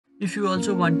If you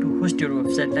also want to host your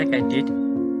website like I did,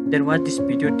 then watch this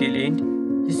video till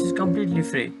end. This is completely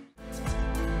free.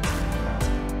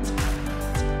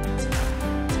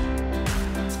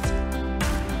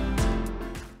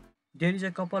 There is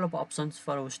a couple of options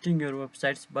for hosting your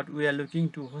websites, but we are looking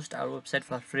to host our website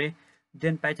for free.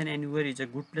 Then PythonAnywhere is a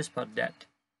good place for that.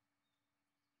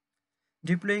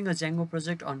 Deploying a Django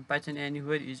project on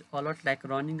PythonAnywhere is a lot like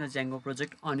running a Django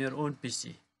project on your own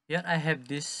PC. Here I have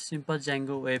this simple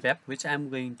Django web app which I am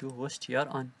going to host here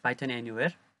on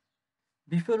PythonAnywhere.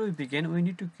 Before we begin, we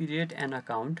need to create an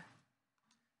account.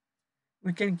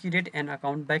 We can create an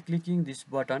account by clicking this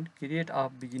button, Create a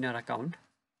Beginner Account.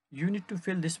 You need to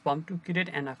fill this form to create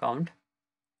an account.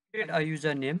 Create a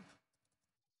username.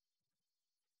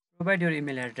 Provide your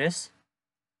email address.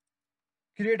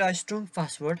 Create a strong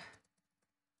password.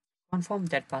 Confirm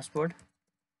that password.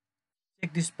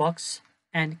 Check this box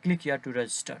and click here to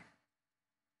register.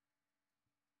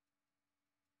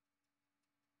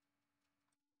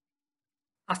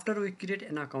 After we create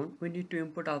an account, we need to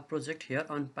import our project here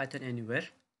on PythonAnywhere.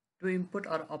 To import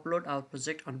or upload our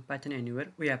project on PythonAnywhere,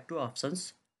 we have two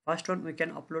options. First one, we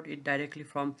can upload it directly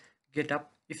from GitHub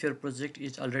if your project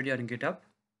is already on GitHub.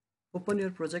 Open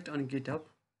your project on GitHub,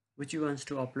 which you want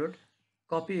to upload.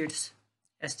 Copy its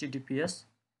HTTPS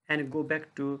and go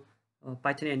back to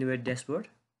PythonAnywhere dashboard.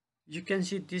 You can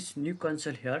see this new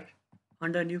console here.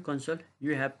 Under new console,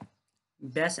 you have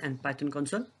Bash and Python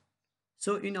console.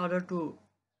 So in order to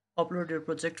upload your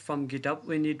project from GitHub,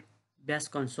 we need Bash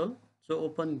console. So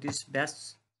open this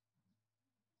Bash.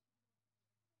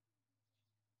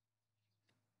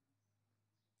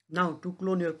 Now to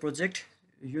clone your project,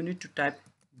 you need to type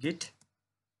git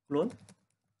clone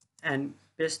and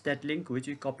paste that link which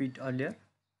we copied earlier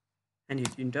and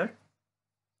hit enter.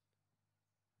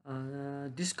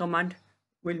 This command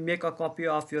will make a copy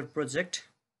of your project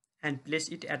and place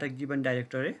it at a given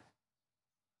directory.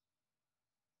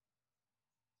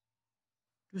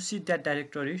 To see that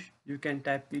directory, you can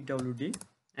type pwd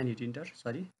and hit enter.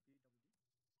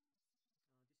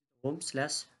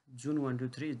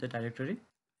 home/June123 is the directory.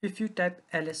 If you type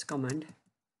ls command,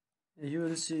 you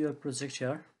will see your project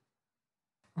here.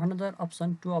 Another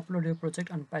option to upload your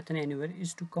project on PythonAnywhere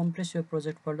is to compress your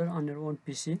project folder on your own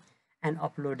PC and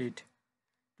upload it.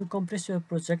 To compress your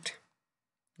project,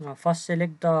 first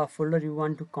select the folder you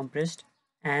want to compress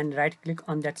and right click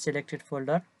on that selected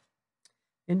folder.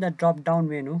 In the drop down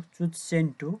menu, choose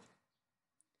send to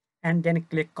and then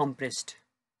click compressed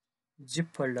zip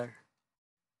folder.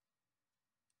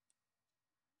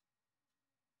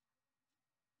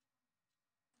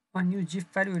 A new zip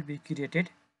file will be created.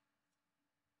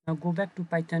 Now go back to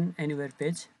PythonAnywhere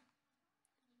page.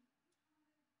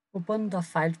 Open the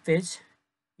file page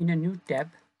in a new tab.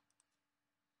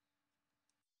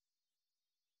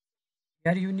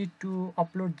 Here you need to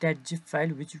upload that zip file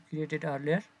which you created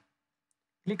earlier.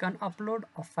 Click on upload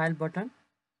a file button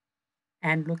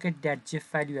and locate that zip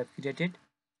file you have created.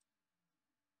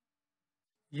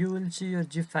 You will see your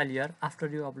zip file here after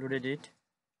you uploaded it.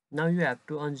 Now you have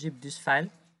to unzip this file.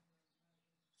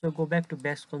 So go back to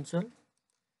Bash console.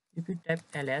 If you type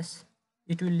ls,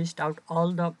 it will list out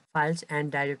all the files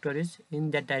and directories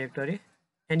in that directory,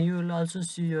 and you will also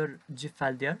see your zip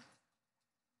file there.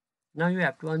 Now you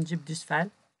have to unzip this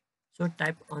file. So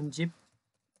type unzip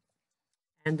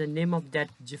and the name of that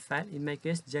zip file, in my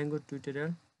case Django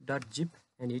tutorial.zip,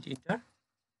 and hit enter.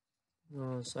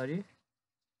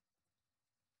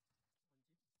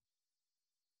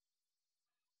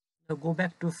 Now go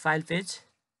back to file page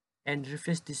and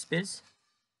refresh this page.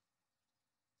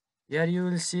 Here you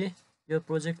will see your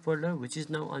project folder which is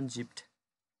now unzipped.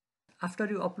 After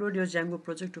you upload your Django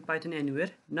project to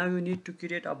PythonAnywhere, now you need to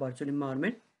create a virtual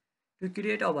environment. To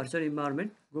create a virtual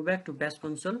environment, go back to Bash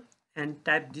console and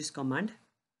type this command.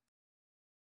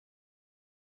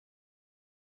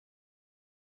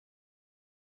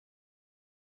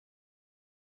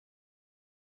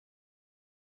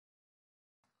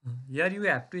 Here you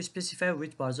have to specify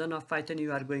which version of Python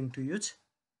you are going to use.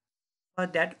 For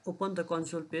that, open the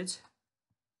console page.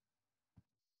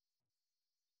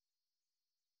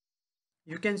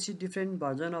 You can see different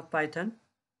version of Python,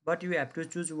 but you have to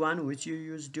choose one which you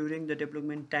use during the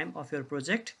development time of your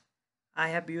project. I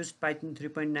have used Python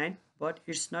 3.9, but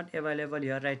it's not available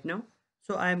here right now.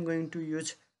 So I am going to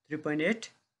use 3.8.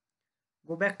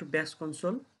 Go back to Bash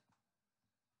console.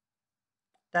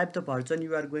 Type the version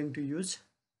you are going to use.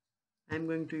 I am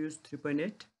going to use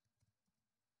 3.8.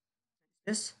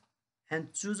 Yes,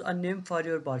 and choose a name for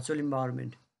your virtual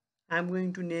environment. I am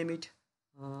going to name it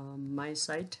my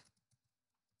site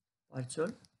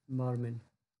virtual environment.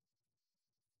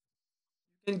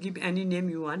 You can give any name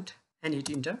you want and hit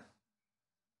enter.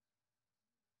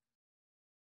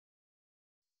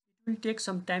 will take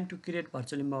some time to create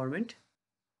virtual environment.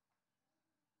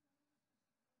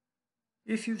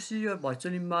 If you see your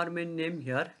virtual environment name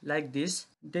here like this,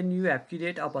 then you have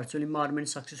created a virtual environment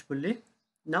successfully.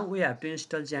 Now we have to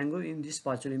install Django in this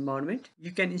virtual environment.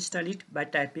 You can install it by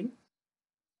typing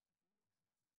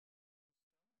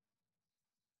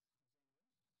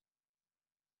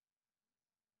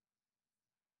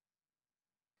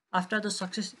after the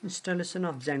success installation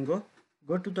of Django.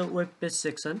 Go to the web page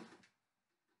section.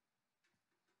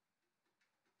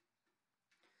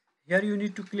 Here you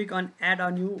need to click on add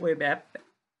a new web app.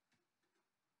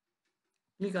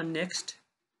 Click on next.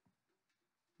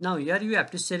 Now here you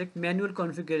have to select manual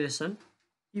configuration.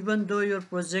 Even though your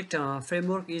project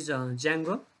framework is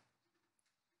Django,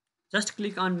 just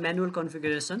click on manual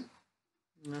configuration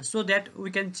so that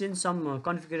we can change some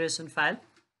configuration file.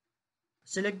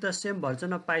 Select the same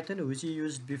version of Python which you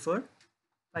used before,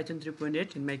 Python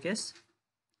 3.8 in my case,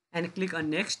 and click on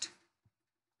next.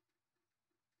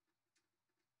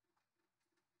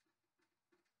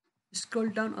 Scroll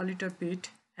down a little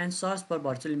bit and search for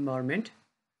virtual environment.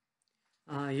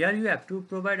 Here you have to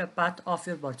provide a path of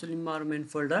your virtual environment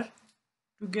folder.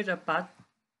 To get a path,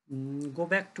 go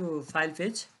back to file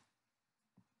page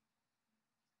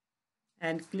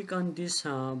and click on this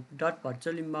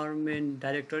 .virtual environment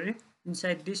directory.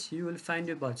 Inside this you will find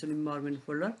your virtual environment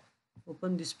folder.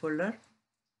 Open this folder.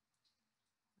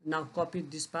 Now copy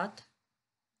this path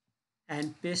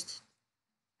and paste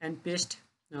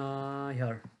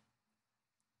here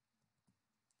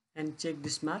and check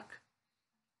this mark.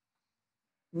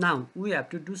 Now we have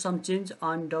to do some change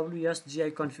on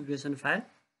WSGI configuration file.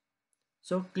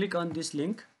 So click on this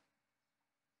link.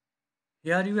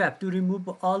 Here you have to remove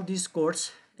all these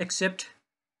codes except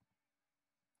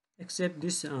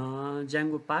this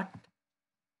Django part.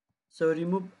 So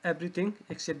remove everything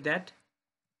except that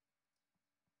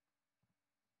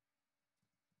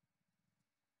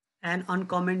and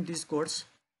uncomment these codes.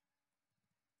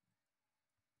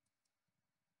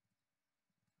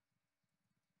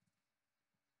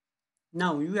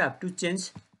 Now you have to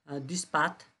change this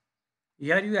path.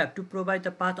 Here you have to provide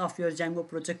the path of your Django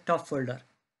project top folder,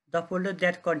 the folder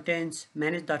that contains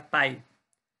manage.py.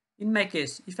 In my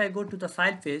case, if I go to the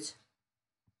file page,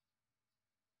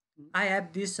 I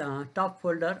have this top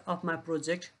folder of my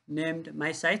project named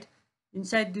my site.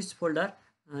 Inside this folder,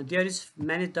 there is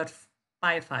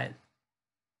manage.py file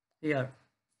here.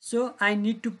 So I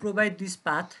need to provide this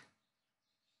path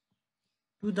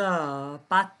to the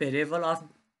path variable of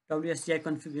WSGI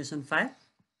configuration file.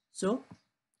 So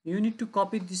you need to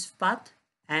copy this path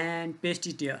and paste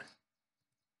it here.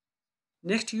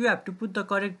 Next you have to put the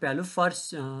correct value for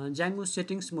Django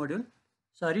settings module.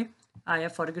 Sorry, I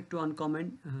have forgot to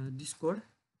uncomment this code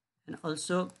and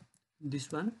also this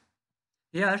one.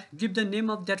 Here give the name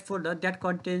of that folder that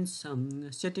contains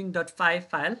setting.py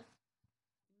file. In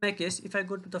my case, if I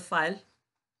go to the file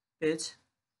page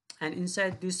and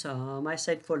inside this my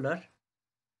site folder,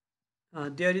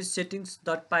 there is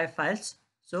settings.py files.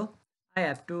 So I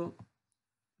have to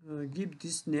give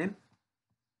this name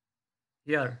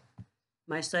here,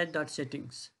 my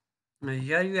site.settings.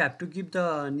 Here you have to give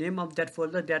the name of that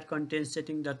folder that contains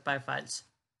setting.py files.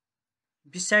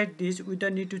 Besides this, we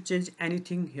don't need to change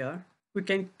anything here. We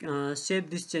can save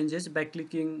these changes by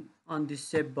clicking on this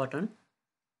save button.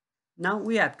 Now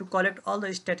we have to collect all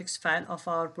the statics file of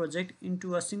our project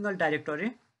into a single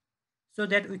directory so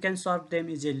that we can sort them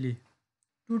easily.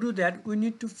 To do that, we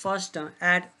need to first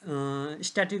add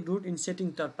static root in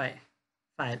setting.py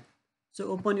file. So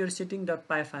open your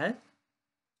setting.py file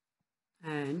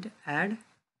and add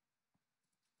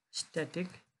static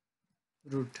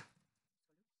root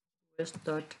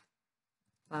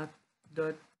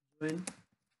os.path.join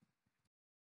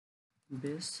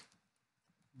base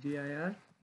dir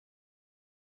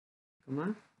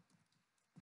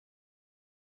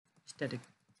static.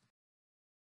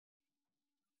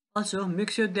 Also make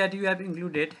sure that you have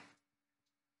included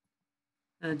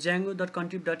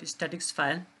django.contrib.statics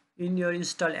file in your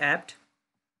install apt.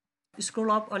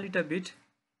 Scroll up a little bit,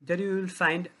 there you will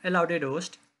find allowed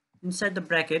host. Inside the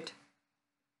bracket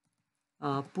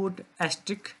put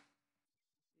asterisk.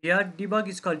 Here debug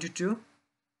is equal to true.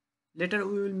 Later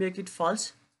we will make it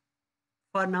false.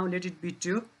 For now let it be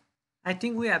true. I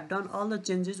think we have done all the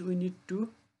changes we need to.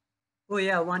 Oh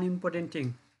yeah, one important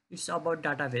thing, it's about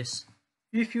database.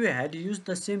 If you had used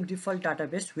the same default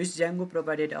database which Django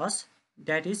provided us,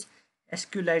 that is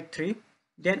SQLite 3,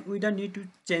 then we don't need to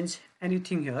change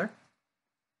anything here.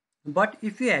 But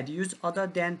if you had used other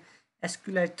than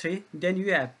SQLite 3, then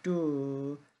you have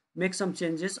to make some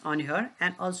changes on here,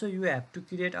 and also you have to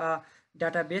create a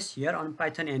database here on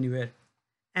PythonAnywhere.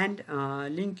 and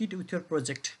link it with your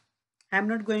project. I'm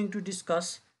not going to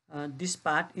discuss this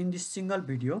part in this single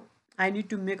video. I need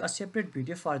to make a separate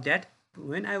video for that.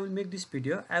 When I will make this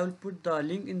video, I will put the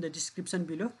link in the description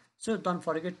below, so don't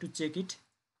forget to check it.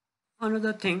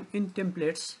 Another thing, in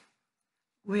templates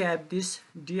we have this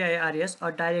dirs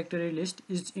or directory list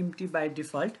is empty by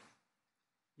default.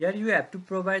 Here you have to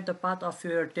provide the path of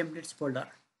your templates folder,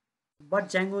 but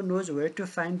Django knows where to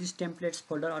find this templates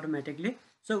folder automatically,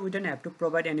 so we don't have to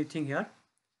provide anything here.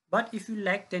 But if you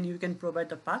like, then you can provide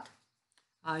the path.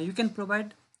 You can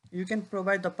provide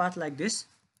the path like this: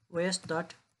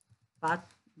 os.path.join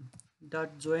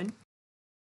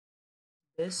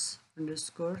s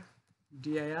underscore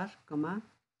dir comma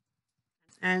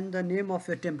and the name of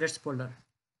your templates folder.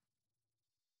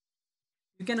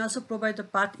 You can also provide the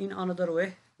path in another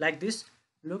way like this: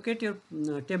 locate your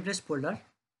templates folder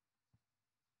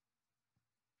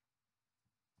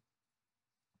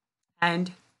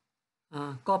and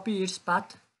copy its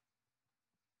path,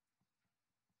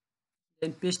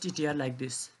 then paste it here like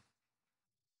this.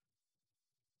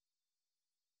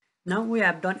 Now we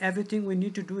have done everything we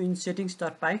need to do in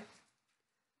settings.py.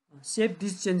 Save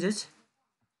these changes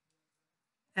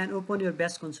and open your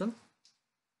bash console.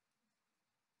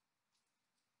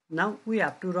 Now we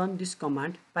have to run this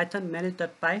command python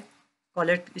manage.py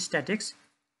collect statics.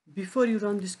 Before you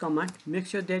run this command, make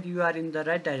sure that you are in the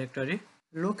right directory.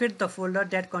 Locate the folder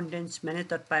that contains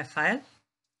manage.py file.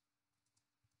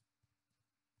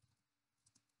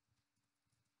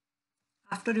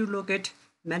 After you locate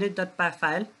manage.py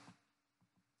file,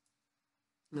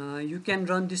 you can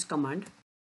run this command.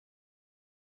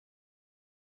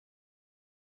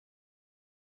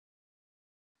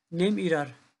 Name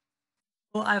error.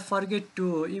 Oh, I forget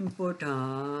to import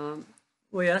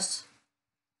OS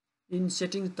in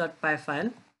settings.py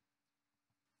file.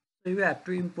 So you have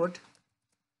to import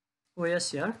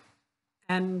OS here,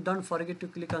 and don't forget to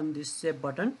click on this save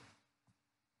button.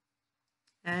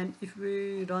 And if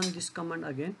we run this command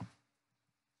again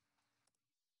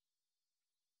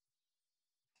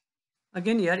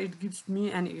here it gives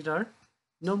me an error: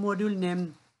 no module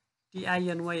name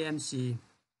tinymce.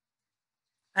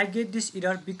 I get this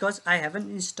error because I haven't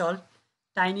installed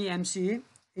tinymce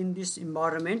in this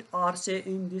environment, or say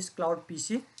in this cloud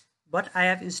PC, but I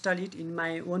have installed it in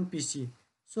my own PC.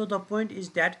 So the point is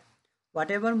that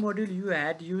whatever module you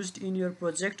had used in your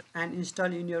project and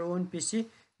installed in your own PC,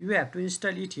 you have to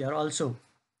install it here also.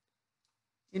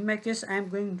 In my case, I am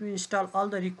going to install all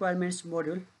the requirements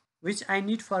module which I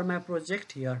need for my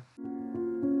project here.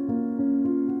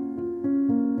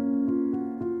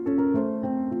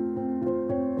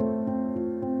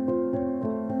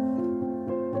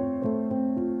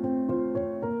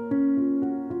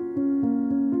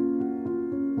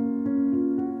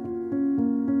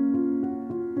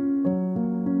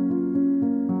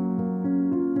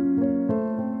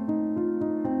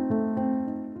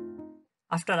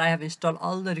 After I have installed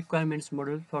all the requirements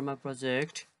module for my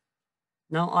project,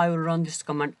 now I will run this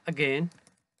command again: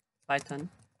 python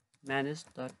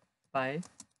manage.py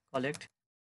collect.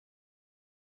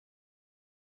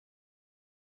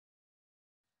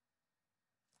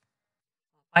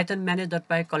 Python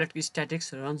manage.py collect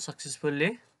statics run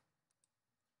successfully.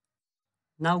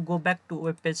 Now go back to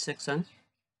web page section.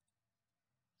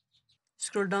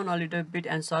 Scroll down a little bit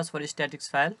and search for statics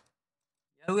file.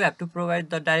 Here we have to provide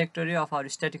the directory of our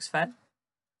statics file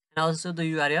and also the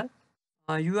URL.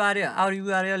 Our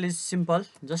URL is simple.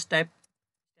 Just type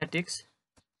statics.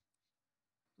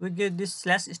 We get this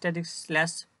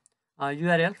 /statics/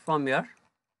 URL from here,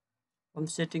 from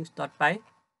settings.py,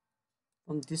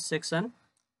 from this section.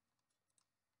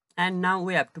 And now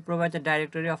we have to provide the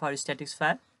directory of our statics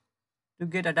file. To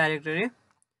get a directory,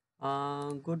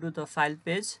 go to the file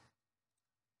page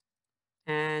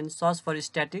and search for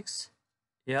statics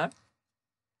here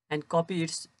and copy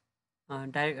its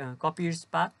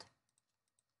path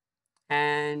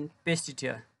and paste it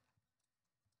here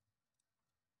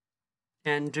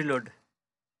and reload.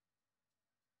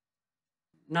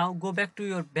 Now go back to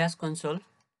your bash console.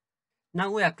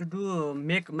 Now we have to do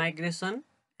make migration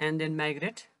and then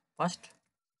migrate. First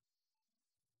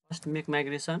make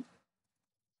migration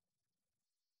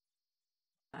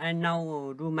and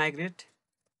now do migrate.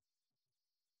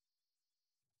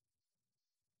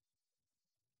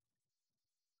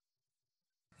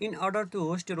 In order to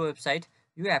host your website,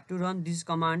 you have to run this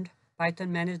command: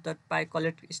 python manage.py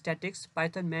collect statics,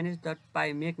 python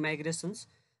manage.py make migrations,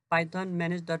 python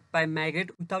manage.py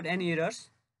migrate without any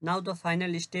errors. Now the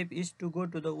final step is to go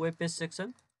to the web page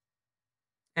section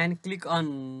and click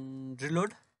on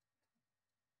reload.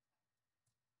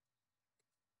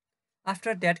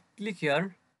 After that, click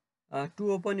here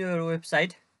To open your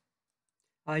website,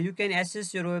 you can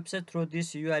access your website through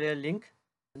this URL link.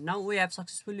 Now we have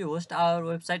successfully hosted our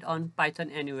website on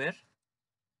PythonAnywhere.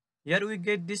 Here we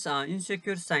get this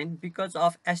insecure sign because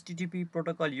of HTTP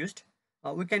protocol used.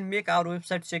 We can make our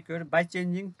website secure by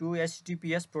changing to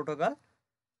HTTPS protocol.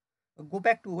 Go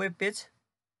back to web page.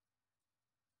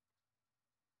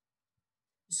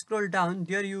 Scroll down,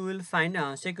 there you will find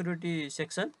a security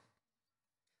section.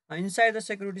 Inside the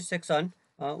security section,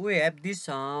 we have this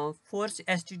force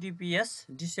HTTPS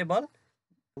disable,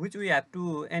 which we have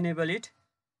to enable it.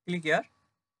 Click here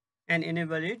and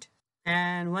enable it.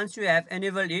 And once you have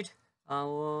enabled it,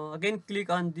 again click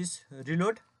on this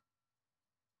reload.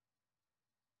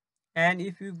 And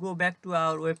if you go back to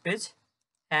our web page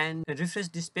and refresh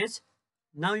this page,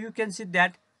 now you can see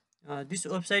that this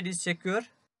website is secure.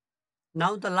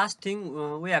 Now the last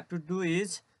thing we have to do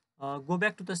is go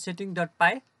back to the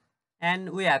setting.py,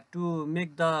 and we have to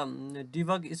make the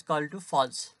debug is equal to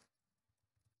false,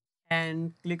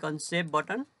 and click on save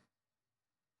button.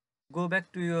 Go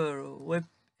back to your web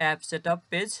app setup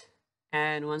page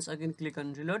and once again click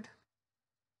on reload,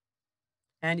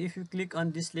 and if you click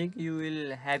on this link you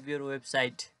will have your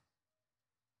website.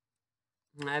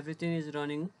 Everything is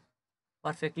running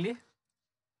perfectly.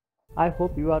 I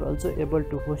hope you are also able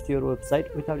to host your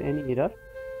website without any error.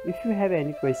 If you have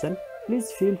any question,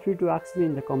 please feel free to ask me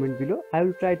in the comment below. I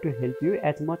will try to help you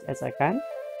as much as I can.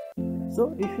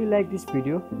 So if you like this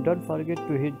video, don't forget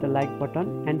to hit the like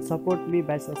button and support me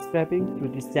by subscribing to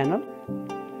this channel.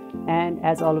 And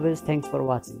as always, thanks for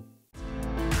watching.